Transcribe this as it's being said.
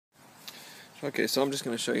Okay, so I'm just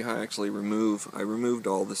going to show you how I actually I removed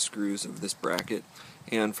all the screws of this bracket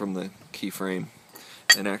and from the keyframe.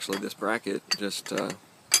 And actually this bracket just,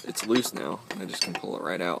 it's loose now. I just can pull it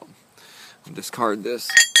right out. Discard this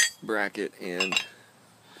bracket and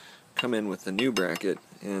come in with the new bracket,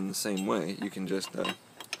 and the same way you can just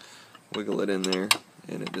wiggle it in there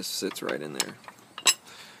and it just sits right in there.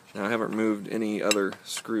 Now I haven't removed any other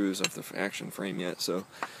screws of the action frame yet, so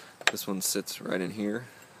this one sits right in here.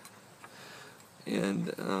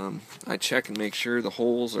 And I check and make sure the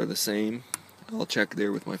holes are the same. I'll check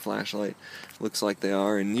there with my flashlight. Looks like they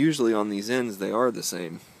are, and usually on these ends they are the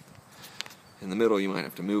same. In the middle you might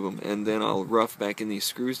have to move them, and then I'll rough back in these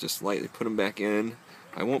screws just slightly, put them back in.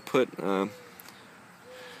 I won't put,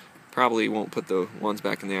 probably won't put the ones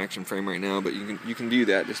back in the action frame right now, but you can do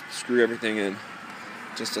that. Just screw everything in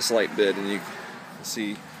just a slight bit, and you can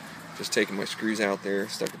see just taking my screws out there,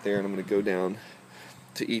 stuck it there, and I'm going to go down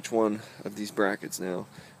to each one of these brackets now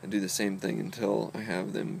and do the same thing until I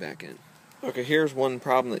have them back in. Okay, here's one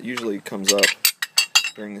problem that usually comes up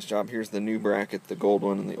during this job. Here's the new bracket, the gold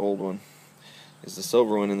one, and the old one is the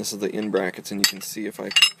silver one, and this is the in brackets, and you can see if I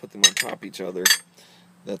put them on top of each other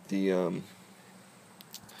that the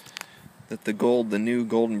the new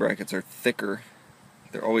golden brackets are thicker.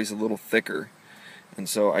 They're always a little thicker, and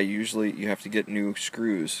so you have to get new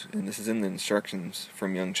screws, and this is in the instructions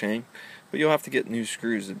from Chang, but you'll have to get new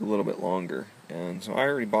screws a little bit longer. And so I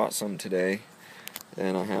already bought some today,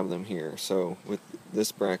 and I have them here. So with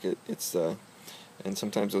this bracket, it's and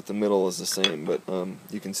sometimes with the middle is the same, but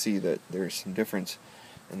you can see that there's some difference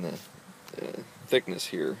in the thickness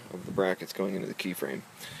here of the brackets going into the keyframe.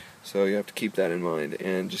 So you have to keep that in mind,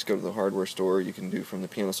 and just go to the hardware store. You can do from the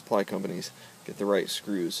piano supply companies, get the right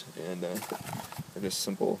screws, and they're just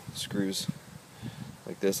simple screws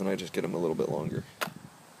like this, and I just get them a little bit longer.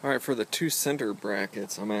 Alright, for the two center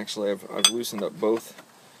brackets, I've loosened up both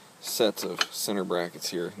sets of center brackets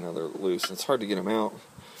here. Now they're loose. It's hard to get them out.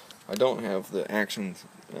 I don't have the action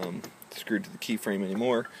screwed to the keyframe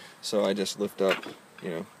anymore, so I just lift up,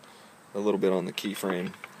 a little bit on the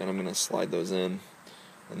keyframe, and I'm going to slide those in,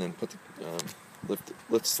 and then put the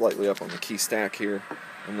lift slightly up on the key stack here,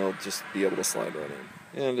 and they'll just be able to slide right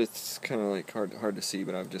in. And it's kind of like hard to see,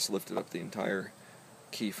 but I've just lifted up the entire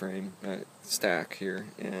keyframe stack here,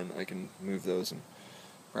 and I can move those and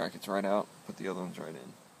brackets right out, put the other ones right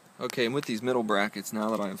in. Okay, and with these middle brackets, now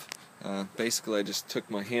that I've basically I just took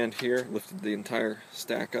my hand here, lifted the entire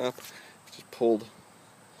stack up, just pulled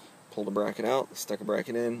a bracket out, stuck a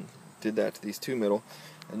bracket in, did that to these two middle,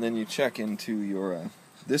 and then you check into your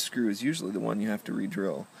this screw is usually the one you have to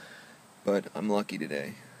re-drill, but I'm lucky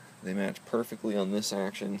today. They match perfectly on this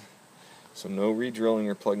action, so no re-drilling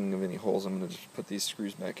or plugging of any holes. I'm going to just put these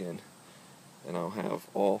screws back in, and I'll have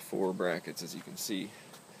all four brackets, as you can see,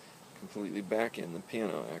 completely back in the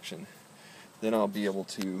piano action. Then I'll be able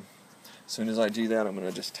to, as soon as I do that, I'm going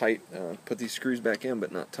to just put these screws back in,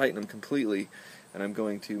 but not tighten them completely, and I'm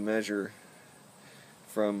going to measure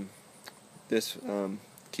from this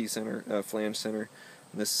key center, flange center,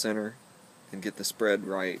 and this center, and get the spread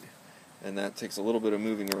right. And that takes a little bit of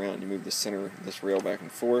moving around. You move this rail back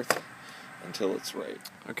and forth until it's right.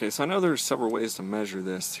 Okay, so I know there's several ways to measure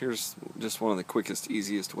this. Here's just one of the quickest,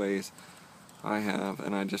 easiest ways I have,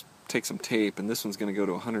 and I just take some tape, and this one's going to go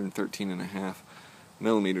to 113.5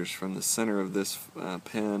 millimeters from the center of this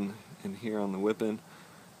pin and here on the whipping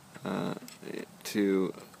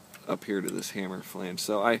to up here to this hammer flange.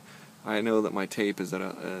 So I know that my tape is at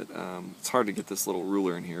it's hard to get this little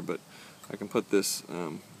ruler in here, but I can put this,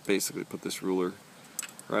 basically put this ruler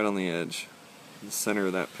right on the edge, the center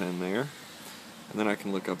of that pin there, and then I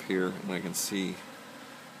can look up here and I can see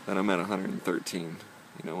that I'm at 113,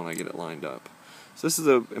 when I get it lined up. So this is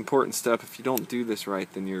an important step. If you don't do this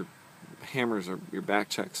right, then your hammers or your back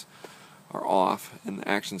checks are off and the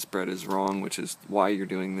action spread is wrong, which is why you're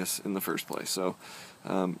doing this in the first place. So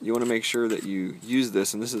you want to make sure that you use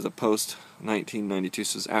this, and this is a post 1992,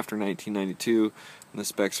 so it's after 1992, and the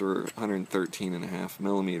specs are 113.5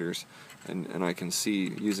 millimeters, and I can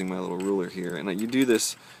see using my little ruler here. And you do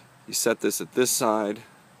this, you set this at this side,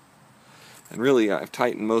 and really I've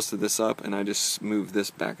tightened most of this up, and I just move this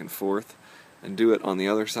back and forth and do it on the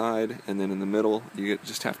other side, and then in the middle you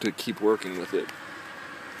just have to keep working with it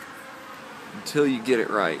until you get it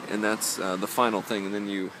right, and that's the final thing, and then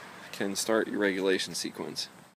you can start your regulation sequence.